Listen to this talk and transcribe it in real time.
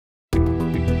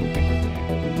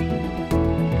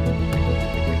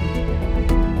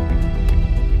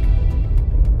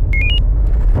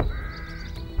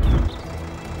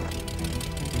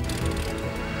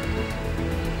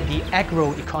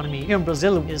agro economy here in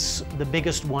Brazil is the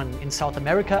biggest one in South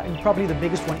America and probably the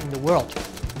biggest one in the world.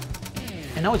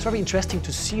 And now it's very interesting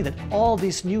to see that all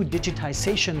these new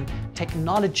digitization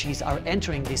technologies are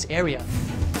entering this area.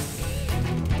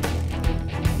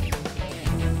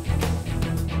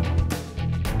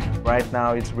 Right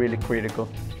now it's really critical.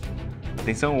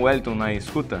 Atenção, Wellington, na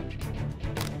escuta.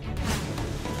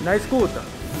 Na escuta.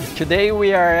 Today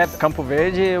we are at Campo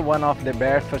Verde, one of the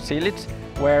Bayer facilities,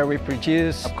 where we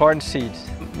produce corn seeds.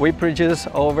 We produce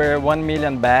over 1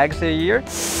 million bags a year.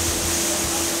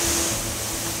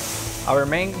 Our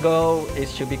main goal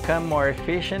is to become more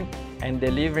efficient and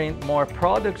delivering more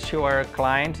products to our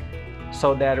clients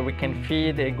so that we can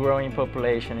feed a growing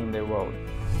population in the world.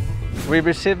 We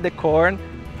receive the corn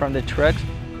from the trucks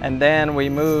and then we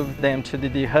move them to the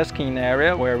dehusking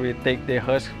area where we take the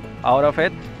husk out of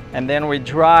it, and then we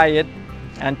dry it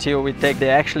until we take the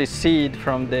actual seed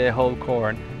from the whole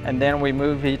corn. And then we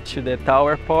move it to the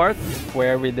tower part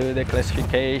where we do the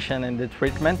classification and the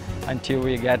treatment until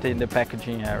we get in the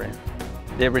packaging area.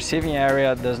 The receiving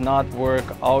area does not work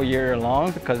all year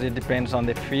long because it depends on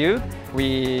the field.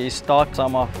 We stock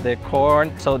some of the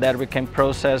corn so that we can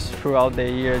process throughout the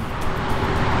year.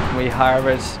 We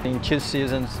harvest in 2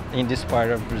 seasons in this part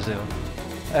of Brazil.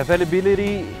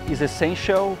 Availability is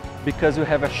essential because we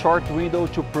have a short window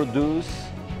to produce,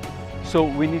 so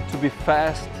we need to be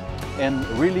fast and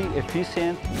really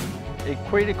efficient. A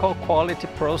critical quality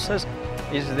process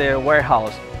is the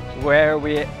warehouse, where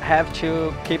we have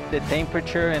to keep the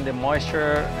temperature and the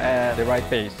moisture at the right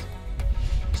pace.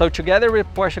 So together with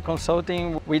Porsche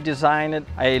Consulting, we designed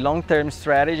a long-term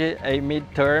strategy, a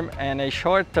mid-term and a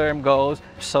short-term goals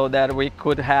so that we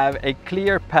could have a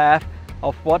clear path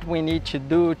of what we need to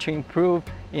do to improve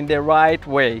in the right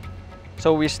way.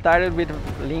 So we started with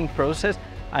lean process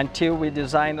until we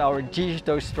designed our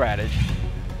digital strategy.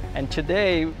 And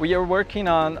today we are working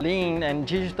on lean and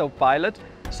digital pilots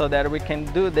so that we can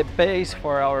do the base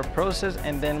for our process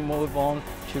and then move on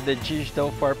to the digital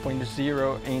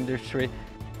 4.0 industry.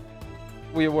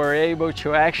 We were able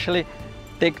to actually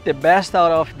take the best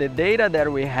out of the data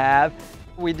that we have.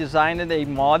 We designed a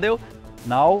model.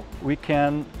 Now we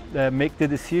can make the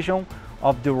decision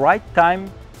of the right time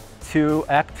to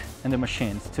act in the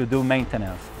machines, to do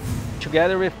maintenance.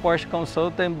 Together with Porsche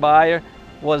Consulting, Bayer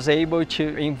was able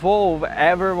to involve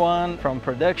everyone from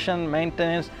production,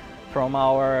 maintenance, from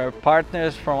our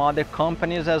partners, from other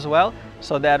companies as well,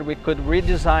 so that we could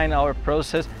redesign our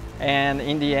process and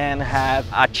in the end have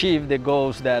achieved the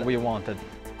goals that we wanted.